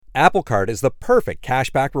Apple Card is the perfect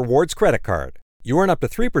cashback rewards credit card. You earn up to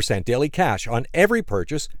 3% daily cash on every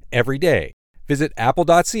purchase, every day. Visit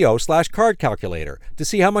apple.co/card calculator to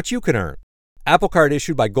see how much you can earn. Apple Card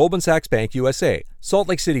issued by Goldman Sachs Bank USA, Salt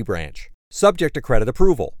Lake City branch. Subject to credit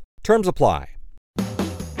approval. Terms apply.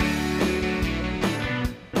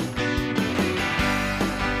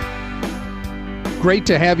 Great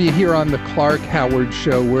to have you here on the Clark Howard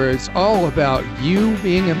Show, where it's all about you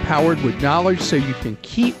being empowered with knowledge so you can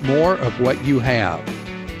keep more of what you have.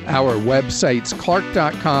 Our websites,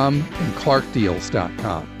 clark.com and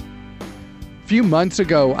clarkdeals.com. A few months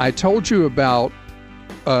ago, I told you about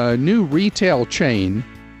a new retail chain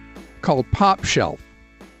called Pop Shelf.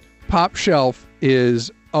 Pop Shelf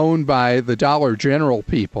is owned by the Dollar General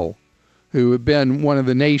people, who have been one of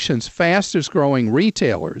the nation's fastest growing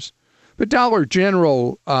retailers. But Dollar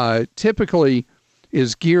General typically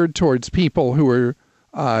is geared towards people who are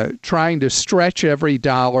trying to stretch every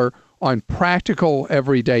dollar on practical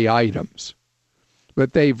everyday items.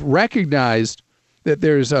 But they've recognized that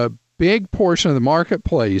there's a big portion of the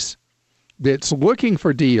marketplace that's looking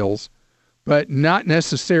for deals, but not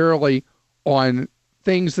necessarily on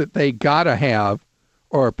things that they gotta have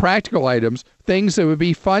or practical items, things that would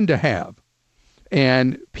be fun to have.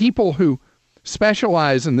 And people who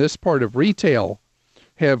specialize in this part of retail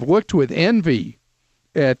have looked with envy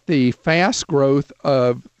at the fast growth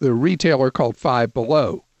of the retailer called Five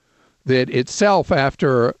Below, that itself,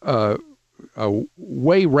 after a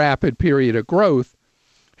way rapid period of growth,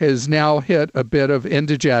 has now hit a bit of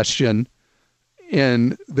indigestion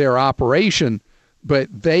in their operation, but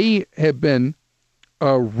they have been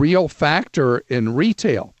a real factor in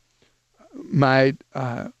retail. My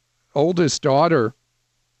oldest daughter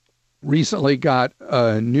recently got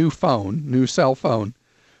a new cell phone,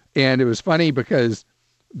 and it was funny because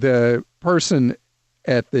the person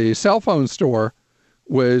at the cell phone store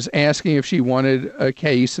was asking if she wanted a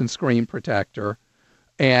case and screen protector,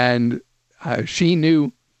 and she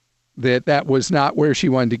knew that that was not where she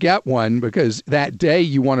wanted to get one, because that day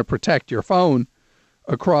you want to protect your phone.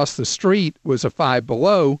 Across the street was a Five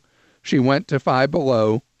Below. She went to Five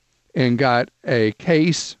Below and got a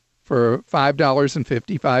case for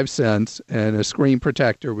 $5.55, and a screen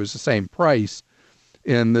protector was the same price.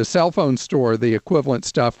 In the cell phone store, the equivalent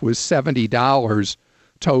stuff was $70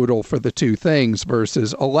 total for the two things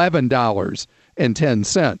versus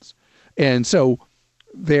 $11.10. And so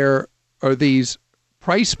there are these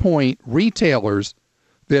price point retailers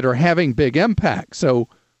that are having big impact. So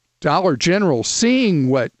Dollar General, seeing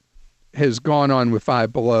what has gone on with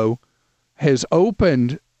Five Below, has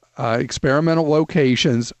opened experimental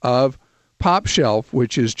locations of Pop Shelf,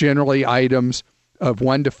 which is generally items of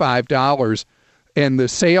 $1 to $5, and the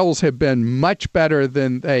sales have been much better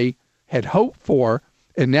than they had hoped for,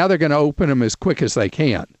 and now they're going to open them as quick as they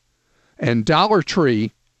can. And Dollar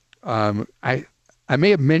Tree, I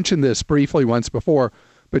may have mentioned this briefly once before,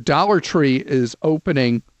 but Dollar Tree is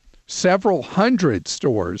opening several hundred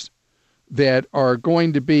stores that are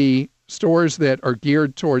going to be stores that are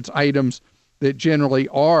geared towards items that generally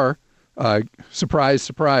are, surprise,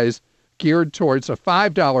 surprise, geared towards a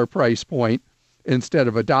 $5 price point instead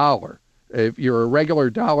of $1. If you're a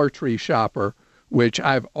regular Dollar Tree shopper, which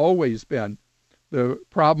I've always been, the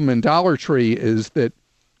problem in Dollar Tree is that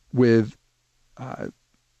with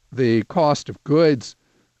the cost of goods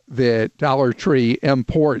that Dollar Tree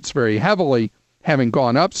imports very heavily having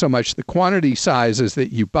gone up so much, the quantity sizes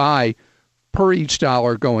that you buy per each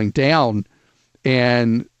dollar going down,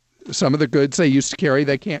 and some of the goods they used to carry,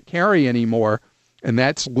 they can't carry anymore. And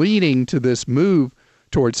that's leading to this move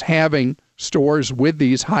towards having stores with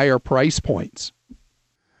these higher price points.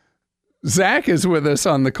 Zach is with us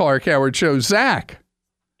on the Clark Howard Show. Zach.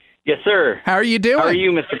 Yes, sir. How are you doing? How are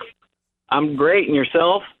you, Mr. I'm great. And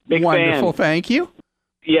yourself? Big Wonderful. fan. Thank you.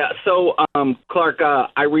 Yeah. So, Clark,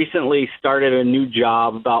 I recently started a new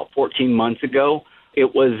job about 14 months ago.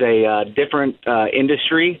 It was a different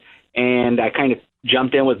industry, and I kind of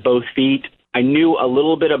jumped in with both feet. I knew a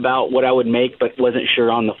little bit about what I would make, but wasn't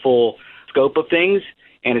sure on the full scope of things.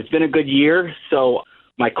 And it's been a good year. So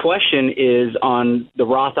my question is on the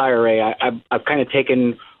Roth IRA. I've kind of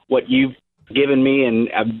taken what you've given me, and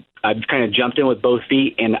I've kind of jumped in with both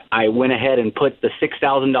feet, and I went ahead and put the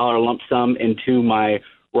 $6,000 lump sum into my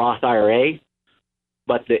Roth IRA.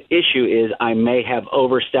 But the issue is I may have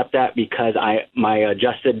overstepped that because my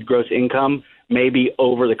adjusted gross income may be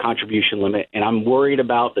over the contribution limit, and I'm worried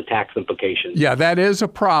about the tax implications. Yeah, that is a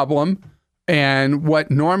problem. And what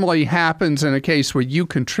normally happens in a case where you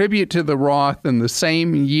contribute to the Roth in the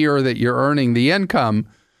same year that you're earning the income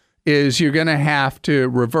is you're going to have to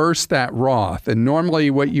reverse that Roth. And normally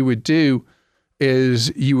what you would do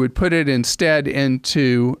is you would put it instead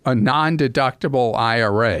into a non-deductible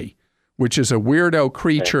IRA, which is a weirdo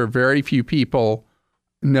creature very few people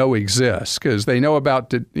know exists, because they know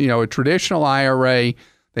about a traditional IRA,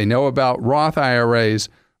 they know about Roth IRAs,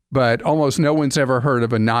 but almost no one's ever heard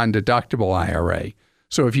of a non-deductible IRA.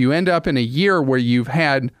 So if you end up in a year where you've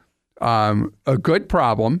had a good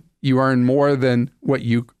problem, you earn more than what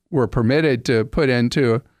you were permitted to put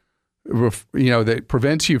into, that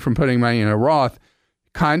prevents you from putting money in a Roth,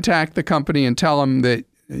 contact the company and tell them that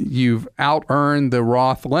you've out-earned the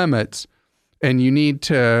Roth limits and you need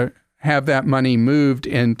to have that money moved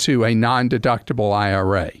into a non-deductible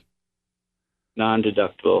IRA.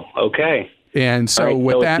 Non-deductible. Okay. And so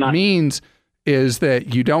what that means is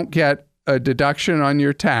that you don't get a deduction on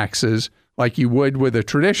your taxes like you would with a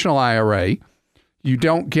traditional IRA. You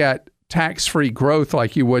don't get tax-free growth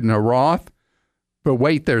like you would in a Roth. But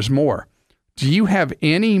wait, there's more. Do you have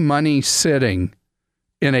any money sitting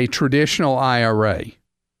in a traditional IRA?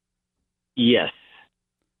 Yes.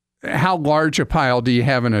 How large a pile do you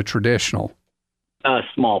have in a traditional? A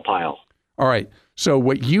small pile. All right. So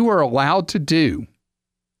what you are allowed to do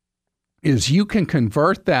is you can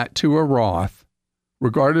convert that to a Roth,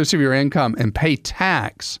 regardless of your income, and pay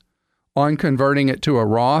tax on converting it to a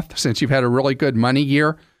Roth. Since you've had a really good money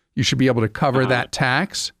year, you should be able to cover that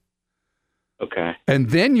tax. Okay.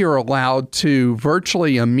 And then you're allowed to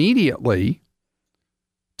virtually immediately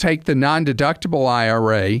take the non-deductible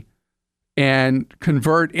IRA and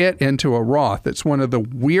convert it into a Roth. It's one of the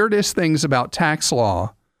weirdest things about tax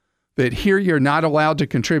law, that here you're not allowed to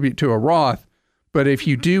contribute to a Roth, but if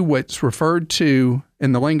you do what's referred to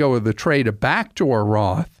in the lingo of the trade a backdoor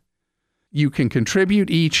Roth, you can contribute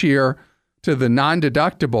each year to the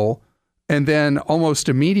non-deductible and then almost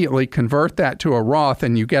immediately convert that to a Roth,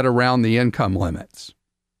 and you get around the income limits.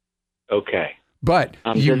 Okay. But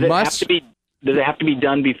you must... Does it have to be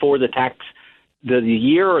done before the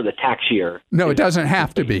year or the tax year? No, it doesn't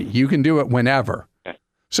have to be. You can do it whenever. Okay.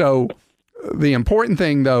 So the important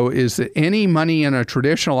thing, though, is that any money in a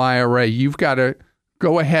traditional IRA, you've got to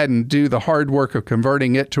go ahead and do the hard work of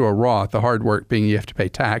converting it to a Roth, the hard work being you have to pay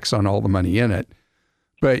tax on all the money in it.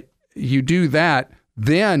 But you do that,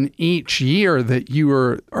 then each year that you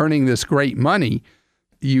are earning this great money,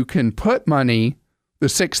 you can put money, the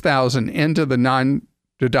 $6,000, into the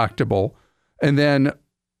non-deductible, and then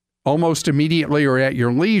almost immediately or at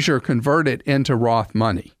your leisure, convert it into Roth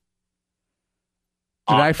money.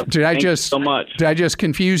 Awesome. Thank you so much. Did I just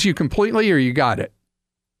confuse you completely, or you got it?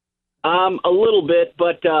 A little bit,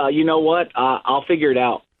 but you know what? I'll figure it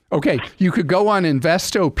out. Okay. You could go on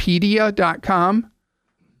investopedia.com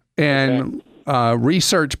and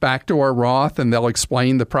research backdoor Roth, and they'll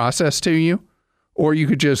explain the process to you. Or you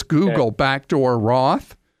could just Google backdoor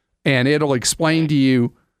Roth, and it'll explain to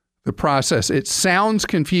you the process. It sounds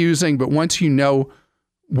confusing, but once you know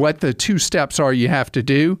what the two steps are you have to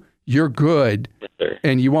do, you're good, yes,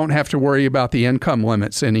 and you won't have to worry about the income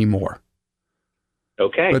limits anymore.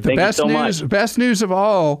 Okay. But the best news of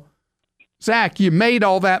all, Zach, you made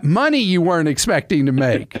all that money you weren't expecting to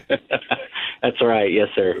make. That's right. Yes,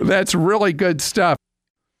 sir. That's really good stuff.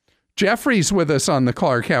 Jeffrey's with us on the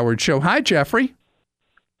Clark Howard Show. Hi, Jeffrey.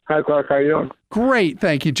 Hi, Clark. How you doing? Great.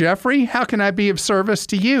 Thank you, Jeffrey. How can I be of service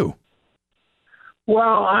to you?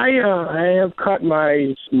 Well, I have cut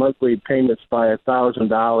my monthly payments by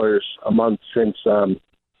 $1,000 a month since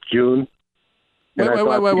June. Wait.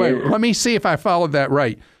 Let me see if I followed that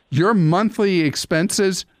right. Your monthly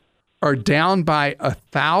expenses are down by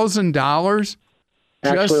 $1,000?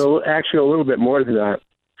 Actually, a little bit more than that.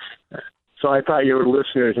 So I thought your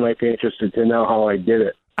listeners might be interested to know how I did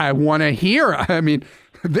it. I want to hear. I mean,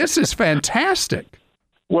 this is fantastic.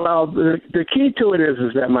 Well, the key to it is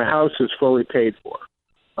that my house is fully paid for.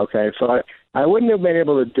 Okay, so I wouldn't have been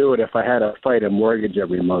able to do it if I had to fight a mortgage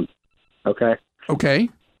every month. Okay? Okay.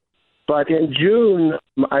 But in June,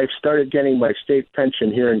 I started getting my state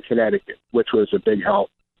pension here in Connecticut, which was a big help.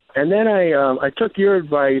 And then I took your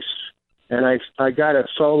advice, and I got a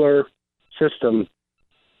solar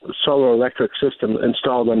electric system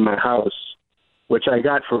installed in my house, which I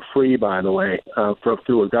got for free, by the way,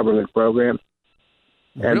 through a government program.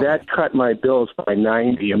 And Really? that cut my bills by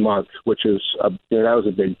 $90 a month, which is that was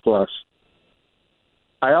a big plus.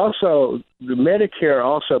 The Medicare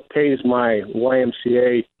also pays my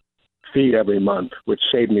YMCA fee every month, which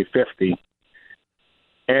saved me $50.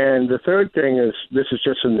 And the third thing is, this is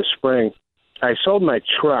just in the spring, I sold my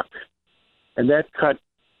truck, and that cut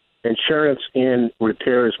insurance and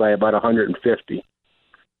repairs by about $150.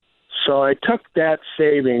 So I took that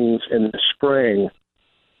savings in the spring,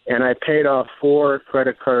 and I paid off 4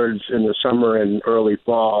 credit cards in the summer and early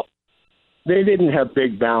fall. they didn't have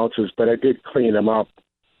big balances, but I did clean them up,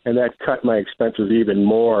 and that cut my expenses even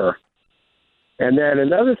more. And then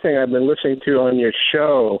another thing I've been listening to on your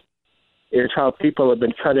show is how people have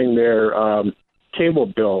been cutting their cable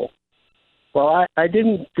bill. Well, I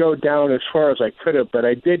didn't go down as far as I could have, but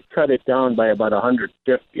I did cut it down by about $150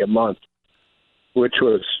 a month, which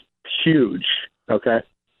was huge. Okay.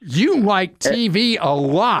 You like TV a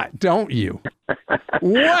lot, don't you?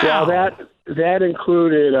 Wow. Well, that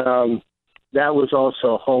included that was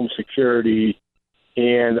also home security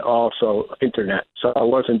and also internet. So it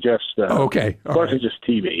wasn't just wasn't just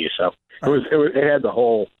TV. So it had the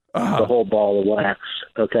whole ball of wax.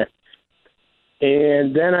 Okay.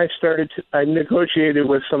 And then I negotiated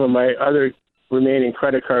with some of my other remaining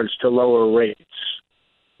credit cards to lower rates,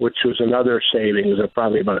 which was another savings of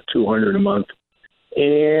probably about $200 a month.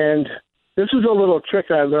 And this is a little trick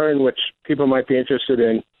I learned, which people might be interested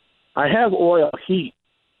in. I have oil heat,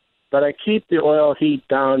 but I keep the oil heat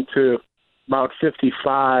down to about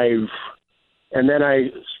 55, and then I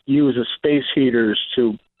use the space heaters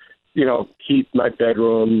to, heat my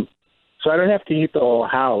bedroom. So I don't have to heat the whole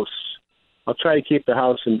house. I'll try to keep the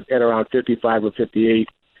house at around 55 or 58,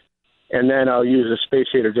 and then I'll use a space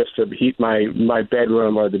heater just to heat my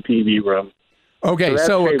bedroom or the TV room. Okay,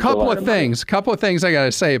 so a couple of things I got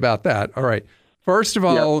to say about that. All right. First of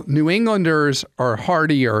all, New Englanders are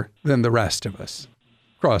hardier than the rest of us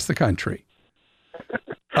across the country.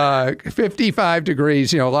 55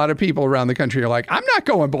 degrees, a lot of people around the country are like, I'm not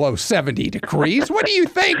going below 70 degrees. What are you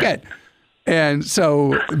thinking? And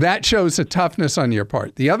so that shows a toughness on your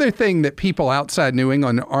part. The other thing that people outside New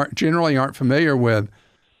England generally aren't familiar with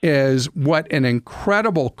is what an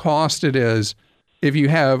incredible cost it is if you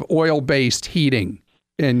have oil-based heating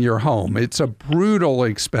in your home. It's a brutal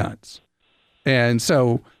expense. And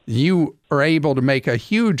so you are able to make a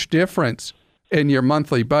huge difference in your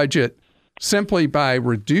monthly budget simply by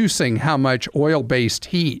reducing how much oil-based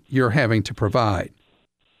heat you're having to provide.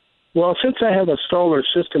 Well, since I have a solar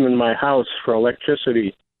system in my house for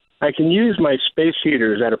electricity, I can use my space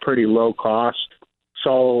heaters at a pretty low cost.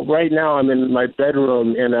 So right now I'm in my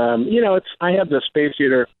bedroom, and I have the space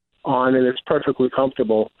heater on, and it's perfectly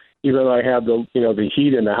comfortable, even though I have the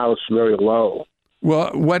heat in the house very low.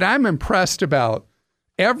 Well, what I'm impressed about,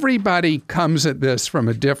 everybody comes at this from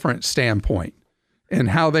a different standpoint and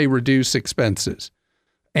how they reduce expenses.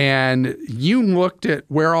 And you looked at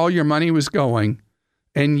where all your money was going,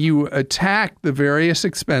 and you attacked the various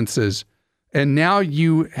expenses, and now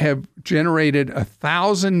you have generated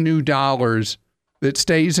 $1,000 new dollars that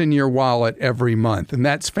stays in your wallet every month, and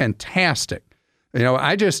that's fantastic.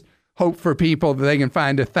 I just hope for people that they can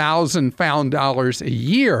find $1,000 found dollars a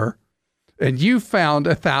year, and you found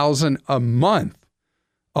 $1,000 a month.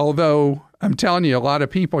 Although I'm telling you, a lot of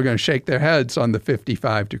people are going to shake their heads on the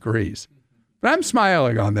 55 degrees. But I'm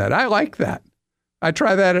smiling on that. I like that. I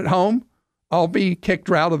try that at home. I'll be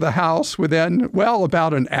kicked out of the house within,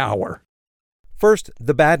 about an hour. First,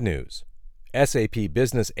 the bad news. SAP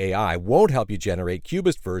Business AI won't help you generate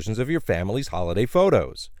cubist versions of your family's holiday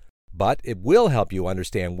photos. But it will help you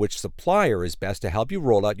understand which supplier is best to help you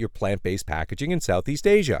roll out your plant-based packaging in Southeast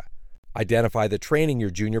Asia. Identify the training your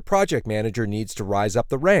junior project manager needs to rise up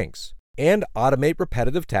the ranks, and automate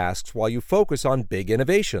repetitive tasks while you focus on big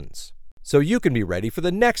innovations. So you can be ready for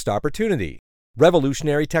the next opportunity.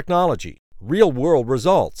 Revolutionary technology, real-world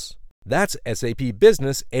results. That's SAP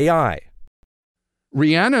Business AI.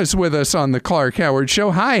 Rihanna's with us on the Clark Howard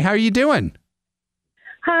Show. Hi, how are you doing?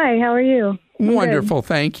 Hi, how are you? Wonderful,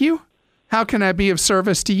 thank you. How can I be of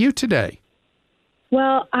service to you today?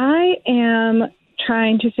 Well, I am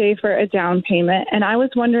trying to save for a down payment, and I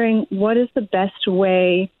was wondering what is the best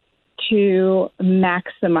way to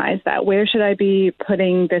maximize that? Where should I be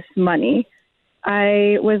putting this money?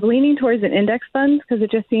 I was leaning towards an index fund because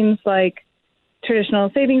it just seems like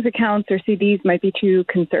traditional savings accounts or CDs might be too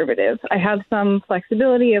conservative. I have some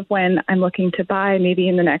flexibility of when I'm looking to buy, maybe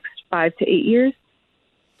in the next 5 to 8 years.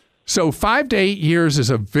 So 5 to 8 years is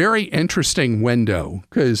a very interesting window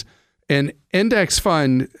because an index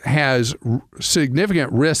fund has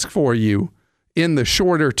significant risk for you in the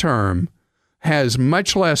shorter term, has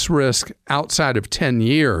much less risk outside of 10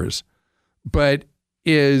 years, but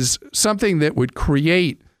is something that would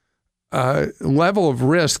create a level of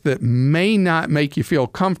risk that may not make you feel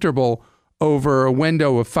comfortable over a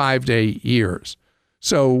window of 5 to 8 years.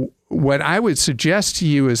 So what I would suggest to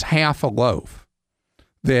you is half a loaf.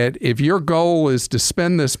 That if your goal is to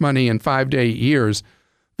spend this money in 5 to 8 years,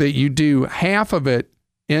 that you do half of it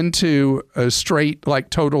into a straight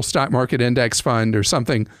like total stock market index fund or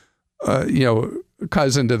something,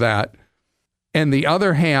 cousin to that, and the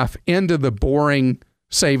other half into the boring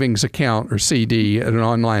savings account or CD at an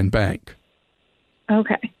online bank.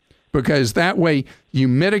 Okay. Because that way you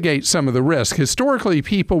mitigate some of the risk. Historically,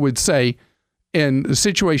 people would say in the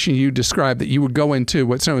situation you described that you would go into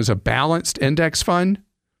what's known as a balanced index fund,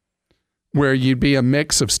 where you'd be a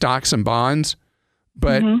mix of stocks and bonds.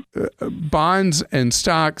 But bonds and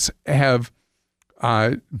stocks have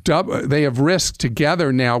they have risk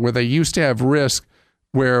together now, where they used to have risk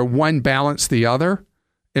where one balanced the other.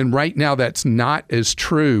 And right now that's not as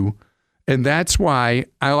true. And that's why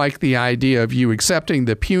I like the idea of you accepting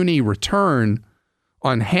the puny return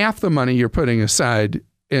on half the money you're putting aside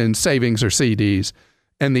in savings or CDs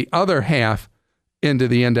and the other half into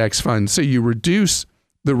the index fund. So you reduce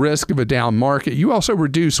the risk of a down market. You also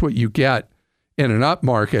reduce what you get in an up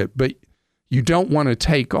market, but you don't want to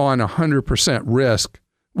take on 100% risk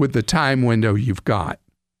with the time window you've got.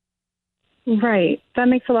 Right. That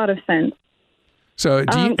makes a lot of sense. So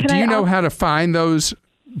do you know how to find those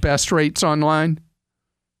best rates online?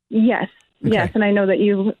 Yes. Okay. Yes. And I know that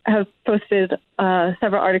you have posted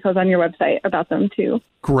several articles on your website about them too.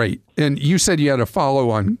 Great. And you said you had a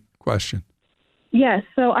follow-on question. Yes.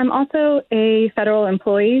 So I'm also a federal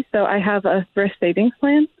employee, so I have a thrift savings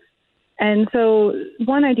plan. And so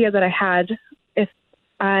one idea that I had, if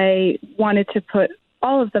I wanted to put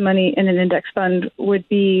all of the money in an index fund, would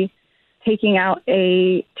be taking out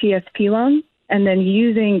a TSP loan and then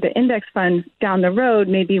using the index fund down the road,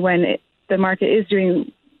 maybe when the market is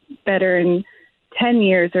doing better in 10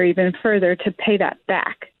 years or even further, to pay that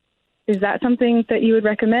back. Is that something that you would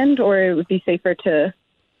recommend, or it would be safer to?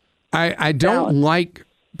 I don't like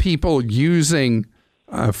people using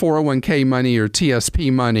 401k money or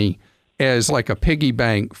TSP money as like a piggy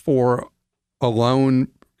bank for a loan,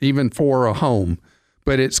 even for a home.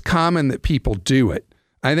 But it's common that people do it.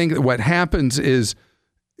 I think that what happens is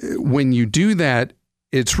when you do that,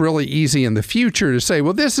 it's really easy in the future to say,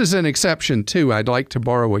 well, this is an exception too. I'd like to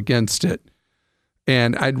borrow against it.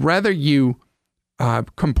 And I'd rather you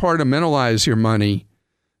compartmentalize your money,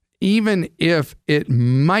 even if it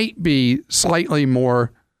might be slightly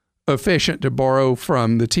more efficient to borrow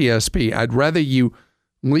from the TSP. I'd rather you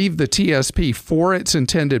leave the TSP for its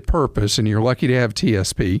intended purpose, and you're lucky to have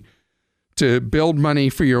TSP, to build money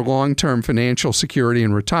for your long-term financial security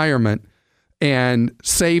and retirement, and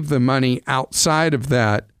save the money outside of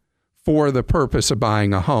that for the purpose of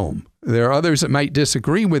buying a home. There are others that might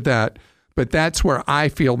disagree with that, but that's where I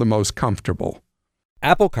feel the most comfortable.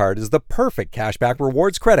 Apple Card is the perfect cashback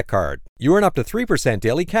rewards credit card. You earn up to 3%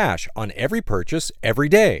 daily cash on every purchase every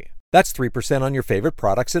day. That's 3% on your favorite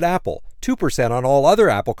products at Apple, 2% on all other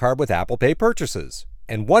Apple Card with Apple Pay purchases,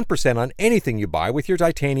 and 1% on anything you buy with your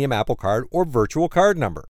titanium Apple Card or virtual card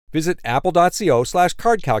number. Visit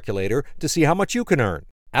apple.co/card calculator to see how much you can earn.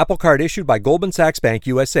 Apple Card issued by Goldman Sachs Bank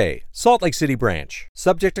USA, Salt Lake City branch,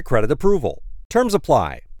 subject to credit approval. Terms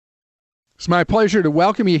apply. It's my pleasure to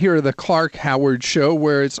welcome you here to the Clark Howard Show,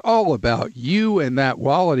 where it's all about you and that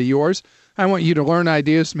wallet of yours. I want you to learn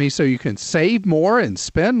ideas from me so you can save more and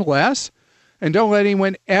spend less. And don't let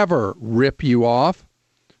anyone ever rip you off.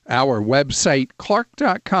 Our website,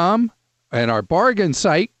 clark.com, and our bargain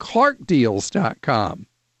site, clarkdeals.com.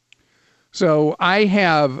 So I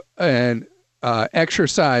have an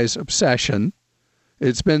exercise obsession.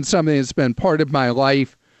 It's been something that's been part of my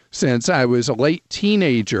life since I was a late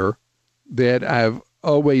teenager, that I've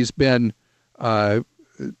always been,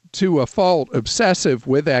 to a fault, obsessive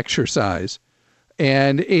with exercise.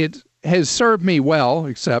 And it has served me well,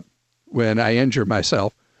 except when I injure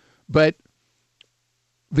myself. But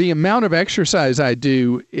the amount of exercise I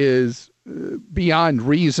do is beyond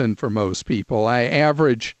reason for most people. I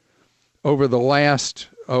average, over the last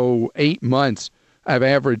 8 months, I've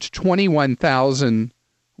averaged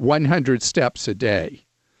 21,100 steps a day.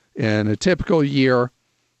 In a typical year,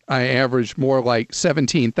 I average more like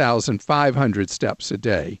 17,500 steps a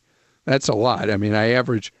day. That's a lot. I mean, I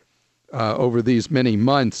average over these many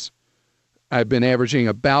months, I've been averaging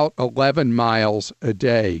about 11 miles a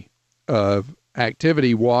day of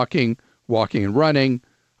activity, walking and running,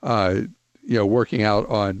 working out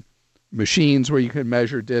on machines where you can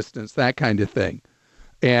measure distance, that kind of thing.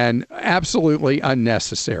 And absolutely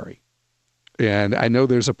unnecessary. And I know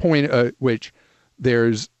there's a point at which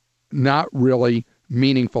there's not really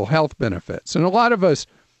meaningful health benefits. And a lot of us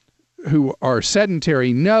who are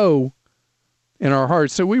sedentary know in our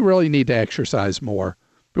hearts that we really need to exercise more,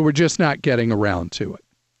 but we're just not getting around to it.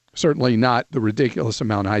 Certainly not the ridiculous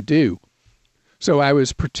amount I do. So I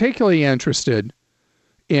was particularly interested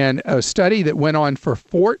in a study that went on for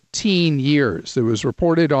 14 years. It was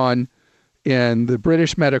reported on in the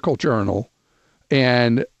British Medical Journal,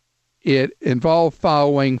 and it involved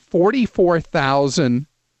following 44,000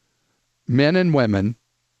 men and women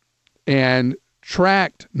and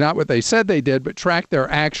tracked, not what they said they did, but tracked their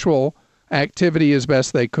actual activity as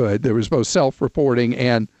best they could. There was both self-reporting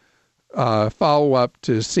and follow-up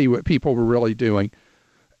to see what people were really doing.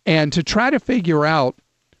 And to try to figure out,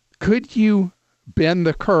 could you bend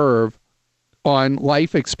the curve on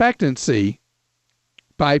life expectancy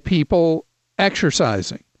by people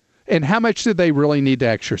exercising? And how much did they really need to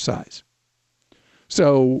exercise?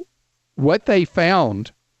 So what they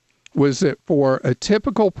found was that for a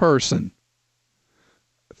typical person,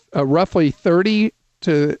 roughly 30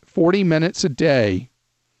 to 40 minutes a day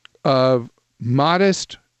of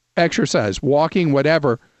modest exercise, walking,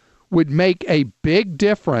 whatever, would make a big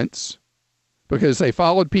difference, because they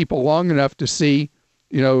followed people long enough to see,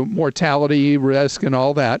 mortality risk and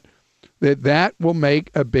all that, that will make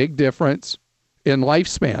a big difference in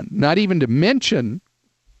lifespan. Not even to mention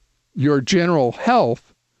your general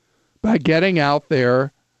health by getting out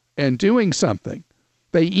there and doing something.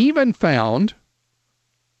 They even found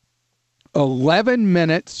 11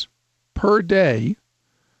 minutes per day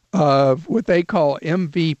of what they call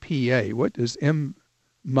MVPA. What is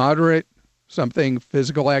moderate something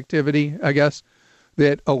physical activity, I guess,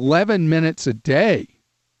 that 11 minutes a day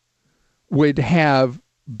would have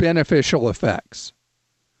beneficial effects.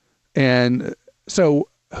 And so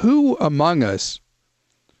who among us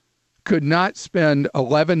could not spend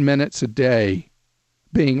 11 minutes a day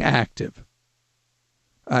being active?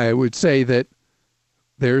 I would say that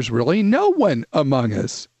there's really no one among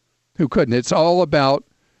us who couldn't. It's all about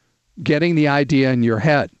getting the idea in your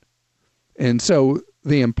head. And so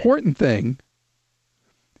the important thing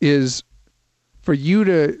is for you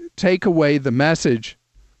to take away the message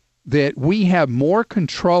that we have more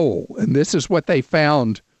control. And this is what they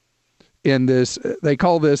found in this. They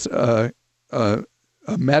call this a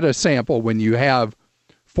meta sample when you have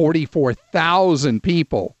 44,000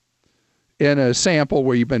 people in a sample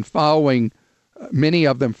where you've been following many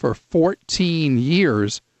of them for 14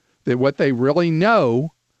 years, that what they really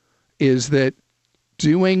know is that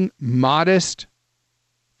doing modest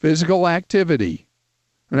physical activity,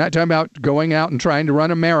 we're not talking about going out and trying to run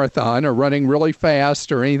a marathon or running really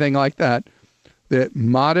fast or anything like that, that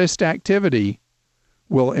modest activity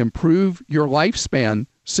will improve your lifespan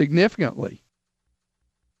significantly.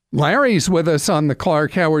 Larry's with us on the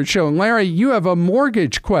Clark Howard Show. And Larry, you have a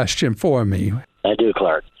mortgage question for me. I do,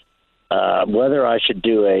 Clark. Whether I should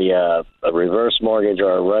do a reverse mortgage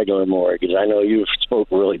or a regular mortgage. I know you've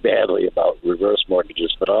spoken really badly about reverse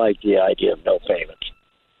mortgages, but I like the idea of no payments.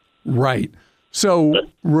 Right. So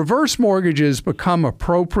reverse mortgages become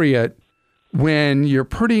appropriate when you're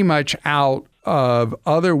pretty much out of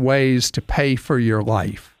other ways to pay for your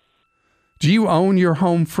life. Do you own your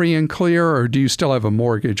home free and clear, or do you still have a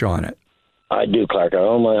mortgage on it? I do, Clark. I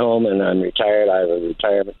own my home, and I'm retired. I have a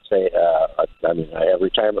retirement. I have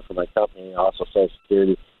retirement from my company, also Social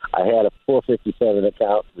Security. I had a 457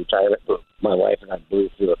 account retirement, but my wife and I blew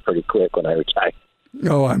through it pretty quick when I retired.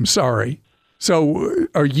 Oh, I'm sorry. So,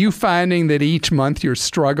 are you finding that each month you're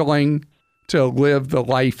struggling to live the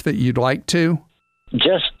life that you'd like to?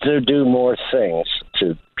 Just to do more things,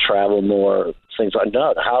 to travel more, things like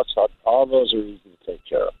that. The house, all those are easy to take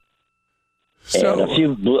care of. So, and a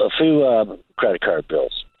few credit card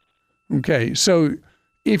bills. Okay, so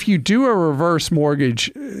if you do a reverse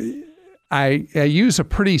mortgage, I use a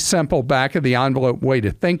pretty simple back-of-the-envelope way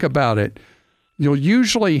to think about it. You'll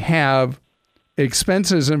usually have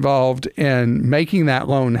expenses involved in making that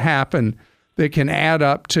loan happen that can add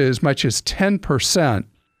up to as much as 10%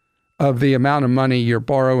 of the amount of money you're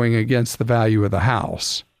borrowing against the value of the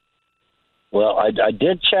house. Well, I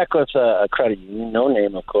did check with a credit union, no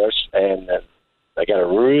name, of course, and I got a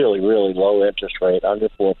really, really low interest rate, under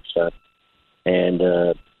 4%. And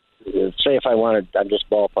say if I wanted, I'm just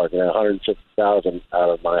ballparking, $150,000 out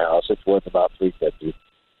of my house, it's worth about $350,000.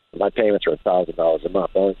 My payments are $1,000 a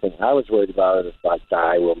month. The only thing I was worried about is if I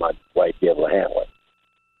die, will my wife be able to handle it?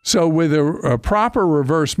 So with a proper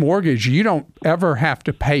reverse mortgage, you don't ever have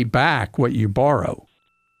to pay back what you borrow.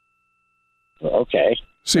 Okay.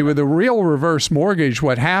 See, with a real reverse mortgage,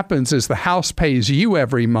 what happens is the house pays you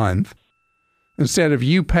every month instead of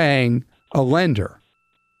you paying a lender.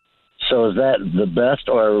 So is that the best,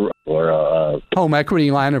 or home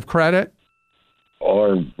equity line of credit?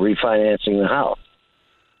 Or refinancing the house?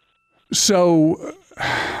 So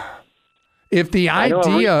if the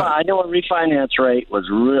idea... I know a refinance rate was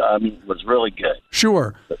really good.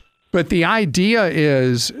 Sure. But the idea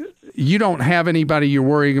is you don't have anybody you're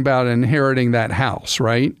worrying about inheriting that house,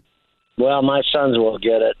 right? Well, my sons will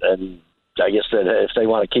get it, and I guess that if they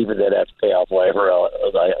want to keep it, they'd have to pay off whatever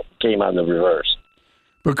came on the reverse.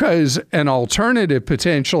 Because an alternative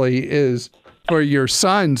potentially is for your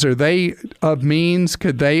sons, are they of means?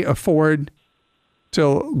 Could they afford to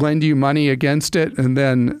lend you money against it? And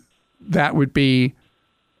then that would be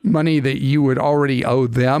money that you would already owe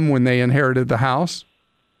them when they inherited the house?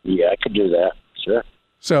 Yeah, I could do that. Sure.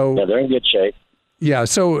 So yeah, they're in good shape. Yeah.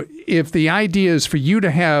 So if the idea is for you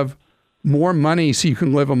to have more money so you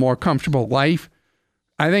can live a more comfortable life,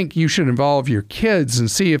 I think you should involve your kids and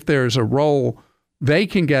see if there's a role they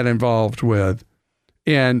can get involved with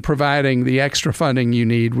in providing the extra funding you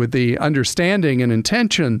need, with the understanding and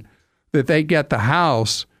intention that they get the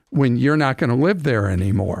house when you're not going to live there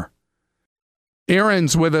anymore.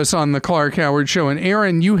 Aaron's with us on the Clark Howard Show. And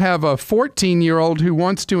Aaron, you have a 14-year-old who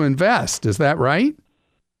wants to invest. Is that right?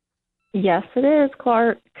 Yes, it is,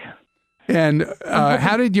 Clark. And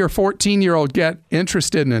how did your 14-year-old get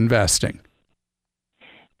interested in investing?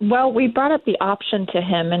 Well, we brought up the option to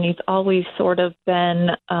him, and he's always sort of been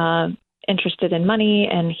interested in money,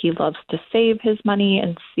 and he loves to save his money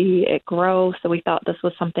and see it grow. So we thought this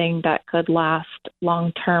was something that could last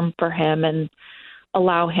long-term for him and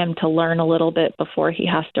allow him to learn a little bit before he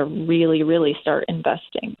has to really, really start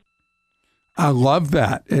investing. I love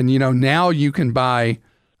that. And, now you can buy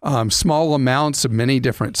small amounts of many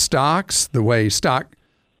different stocks, the way stock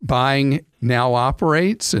buying now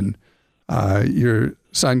operates, and your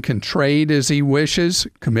son can trade as he wishes,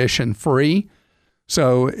 commission free.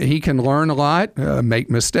 So he can learn a lot, make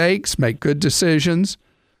mistakes, make good decisions.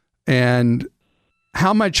 And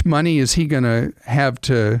how much money is he going to have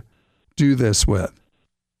to do this with?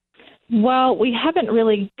 Well, we haven't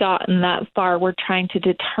really gotten that far. We're trying to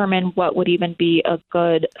determine what would even be a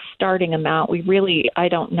good starting amount. I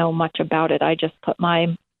don't know much about it. I just put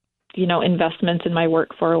my, investments in my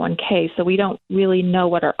work 401k. So we don't really know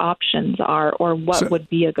what our options are or what would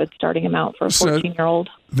be a good starting amount for a 14-year-old.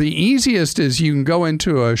 The easiest is you can go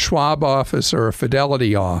into a Schwab office or a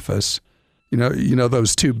Fidelity office,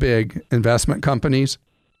 those two big investment companies.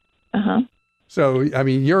 Uh-huh. So,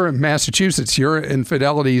 you're in Massachusetts. You're in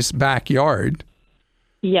Fidelity's backyard.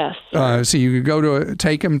 Yes. So you could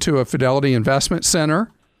take him to a Fidelity Investment Center,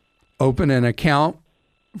 open an account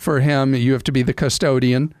for him. You have to be the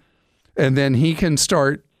custodian. And then he can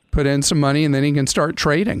put in some money, and then he can start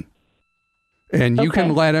trading. And you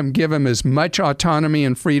can give him as much autonomy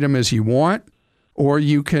and freedom as you want, or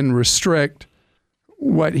you can restrict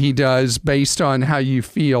what he does based on how you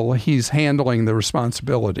feel he's handling the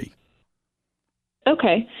responsibility.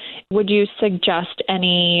 Okay. Would you suggest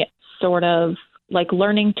any sort of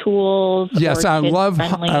learning tools? Yes, I love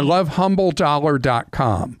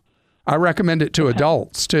humbledollar.com. I recommend it to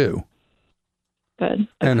adults too. Good. Okay.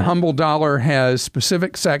 And Humble Dollar has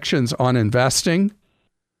specific sections on investing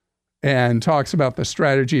and talks about the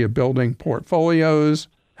strategy of building portfolios,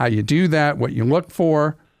 how you do that, what you look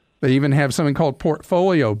for. They even have something called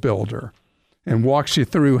Portfolio Builder and walks you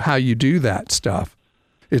through how you do that stuff.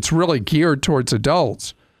 It's really geared towards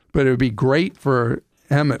adults, but it would be great for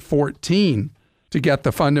him at 14 to get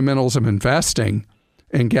the fundamentals of investing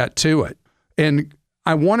and get to it. And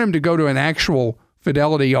I want him to go to an actual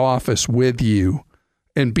Fidelity office with you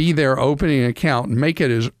and be there opening an account and make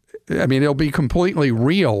it it'll be completely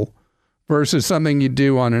real versus something you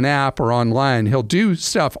do on an app or online. He'll do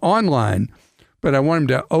stuff online, but I want him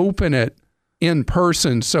to open it in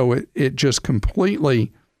person so it just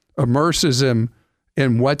completely immerses him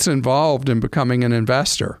in what's involved in becoming an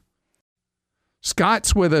investor.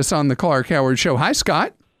 Scott's with us on the Clark Howard Show. Hi,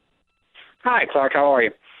 Scott. Hi, Clark. How are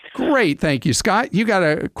you? Great. Thank you, Scott. You got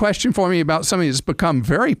a question for me about something that's become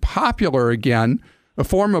very popular again, a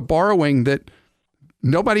form of borrowing that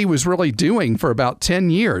nobody was really doing for about 10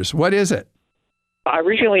 years. What is it? I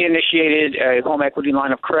recently initiated a home equity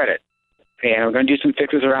line of credit, and I'm going to do some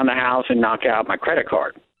fixes around the house and knock out my credit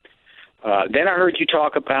card. Then I heard you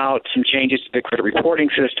talk about some changes to the credit reporting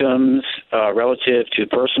systems relative to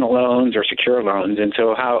personal loans or secure loans, and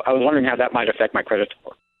so I was wondering how that might affect my credit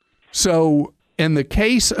score. So in the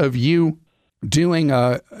case of you doing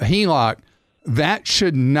a HELOC, that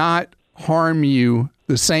should not harm you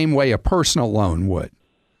the same way a personal loan would.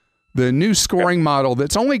 The new scoring model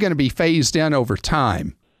that's only going to be phased in over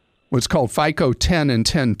time, what's called FICO 10 and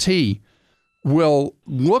 10T, will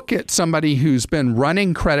look at somebody who's been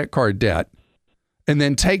running credit card debt and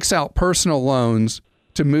then takes out personal loans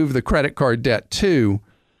to move the credit card debt to.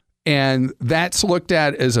 And that's looked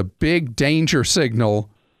at as a big danger signal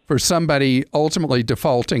for somebody ultimately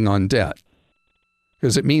defaulting on debt,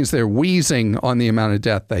 because it means they're wheezing on the amount of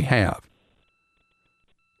debt they have.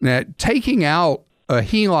 Now, taking out a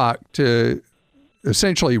HELOC to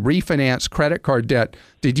essentially refinance credit card debt,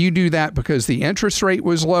 did you do that because the interest rate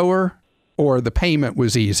was lower or the payment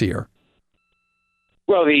was easier?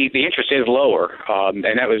 Well, the interest is lower, and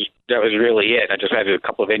that was really it. I just had a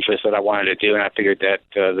couple of interests that I wanted to do, and I figured that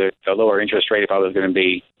the lower interest rate, if I was going to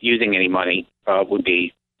be using any money, would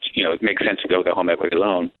be, it makes sense to go with a home equity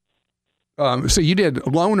loan. So you did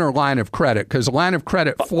loan or line of credit, because a line of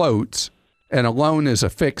credit floats and a loan is a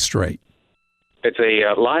fixed rate. It's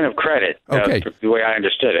a line of credit. Okay. The way I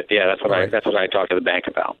understood it. Yeah, that's what I talked to the bank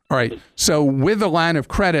about. All right. So with a line of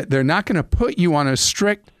credit, they're not going to put you on a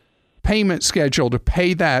strict payment schedule to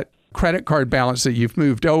pay that credit card balance that you've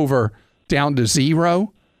moved over down to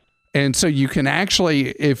zero. And so you can actually,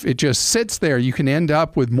 if it just sits there, you can end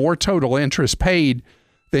up with more total interest paid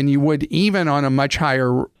than you would even on a much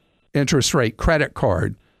higher interest rate credit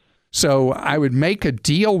card. So I would make a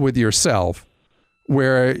deal with yourself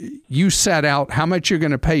where you set out how much you're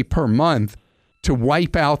going to pay per month to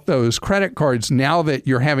wipe out those credit cards now that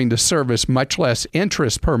you're having to service much less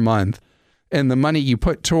interest per month, and the money you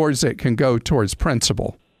put towards it can go towards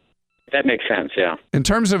principal. That makes sense, yeah. In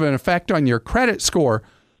terms of an effect on your credit score,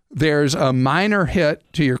 there's a minor hit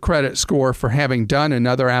to your credit score for having done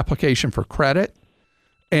another application for credit.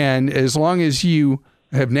 And as long as you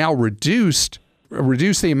have now reduced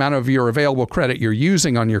the amount of your available credit you're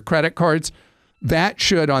using on your credit cards, that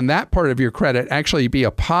should, on that part of your credit, actually be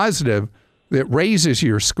a positive that raises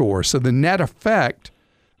your score. So the net effect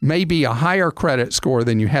may be a higher credit score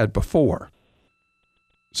than you had before.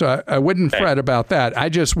 So I wouldn't fret about that. I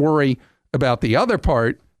just worry about the other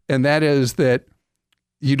part, and that is that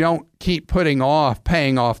you don't keep paying off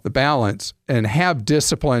the balance and have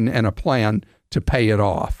discipline and a plan to pay it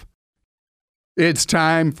off. It's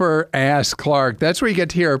time for Ask Clark. That's where you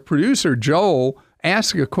get to hear producer Joel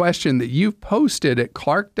ask a question that you've posted at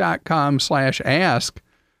clark.com/ask.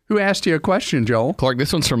 Who asked you a question, Joel? Clark,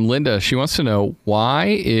 this one's from Linda. She wants to know,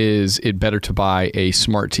 why is it better to buy a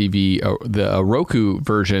smart TV, the Roku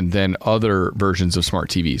version, than other versions of smart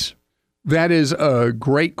TVs? That is a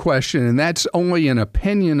great question, and that's only an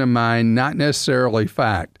opinion of mine, not necessarily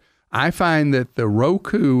fact. I find that the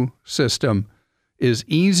Roku system is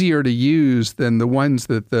easier to use than the ones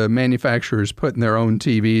that the manufacturers put in their own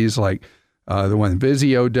TVs, like the one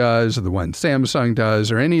Vizio does, or the one Samsung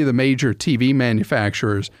does, or any of the major TV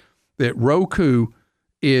manufacturers. That Roku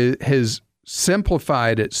has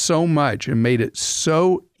simplified it so much and made it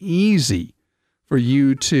so easy for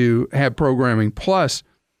you to have programming. Plus,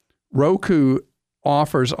 Roku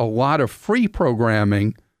offers a lot of free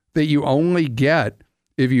programming that you only get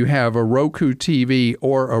if you have a Roku TV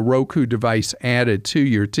or a Roku device added to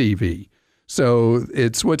your TV. So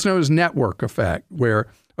it's what's known as network effect, where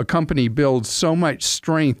a company builds so much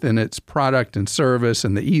strength in its product and service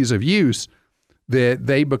and the ease of use that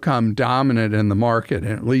they become dominant in the market.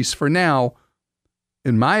 And at least for now,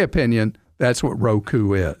 in my opinion, that's what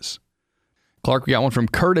Roku is. Clark, we got one from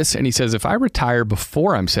Curtis, and he says, if I retire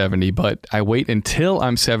before I'm 70, but I wait until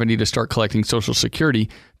I'm 70 to start collecting Social Security,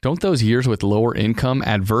 don't those years with lower income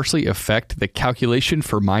adversely affect the calculation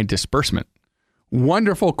for my disbursement?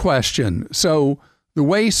 Wonderful question. So the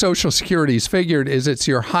way Social Security is figured is it's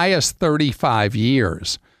your highest 35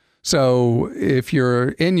 years. So if you're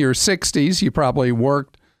in your 60s, you probably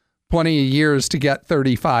worked plenty of years to get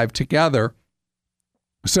 35 together.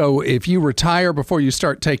 So if you retire before you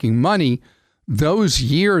start taking money, those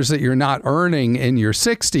years that you're not earning in your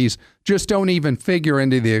 60s just don't even figure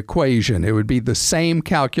into the equation. It would be the same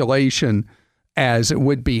calculation as it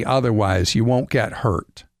would be otherwise. You won't get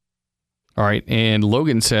hurt. All right. And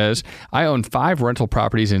Logan says, I own 5 rental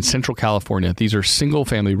properties in Central California. These are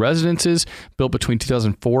single-family residences built between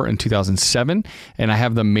 2004 and 2007, and I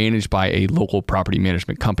have them managed by a local property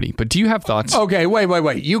management company. But do you have thoughts? Okay,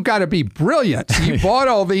 wait. You got to be brilliant. You bought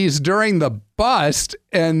all these during the bust,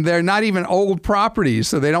 and they're not even old properties,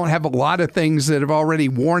 so they don't have a lot of things that have already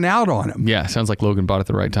worn out on them. Yeah, sounds like Logan bought at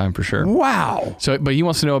the right time for sure. Wow. So, but he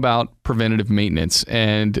wants to know about preventative maintenance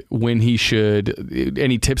and when he should,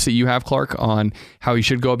 any tips that you have, Clark, on how he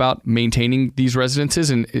should go about maintaining these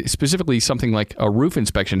residences, and specifically something like a roof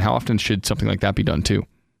inspection. How often should something like that be done too?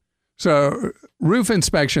 So roof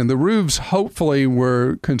inspection, the roofs hopefully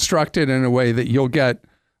were constructed in a way that you'll get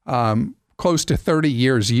close to 30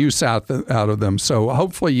 years use out of them. So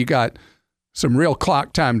hopefully you got some real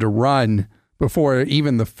clock time to run before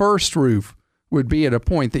even the first roof would be at a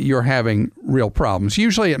point that you're having real problems.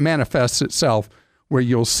 Usually it manifests itself where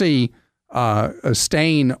you'll see a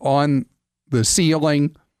stain on the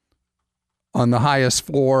ceiling on the highest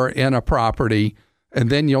floor in a property, and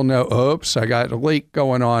then you'll know, oops, I got a leak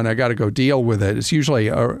going on. I got to go deal with it. It's usually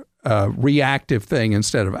a reactive thing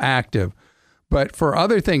instead of active. But for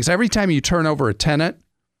other things, every time you turn over a tenant,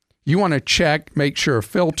 you want to check, make sure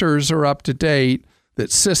filters are up to date, that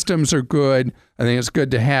systems are good. I think it's good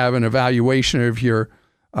to have an evaluation of your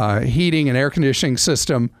heating and air conditioning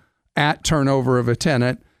system at turnover of a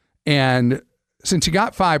tenant. And since you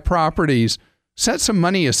got 5 properties, set some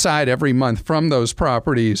money aside every month from those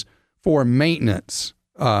properties for maintenance.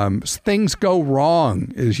 Things go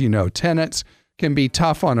wrong, as you know. Tenants can be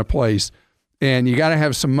tough on a place, and you got to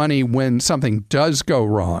have some money when something does go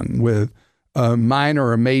wrong with a minor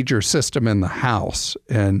or a major system in the house.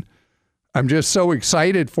 And I'm just so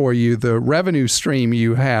excited for you. The revenue stream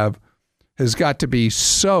you have has got to be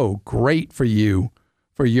so great for you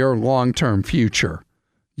for your long-term future.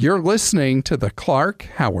 You're listening to The Clark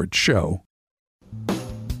Howard Show.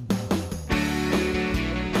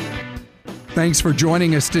 Thanks for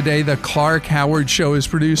joining us today. The Clark Howard Show is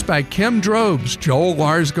produced by Kim Drobes, Joel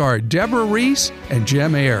Larsgaard, Deborah Reese, and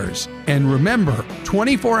Jim Ayers. And remember,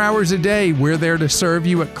 24 hours a day, we're there to serve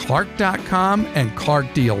you at Clark.com and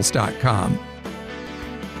ClarkDeals.com.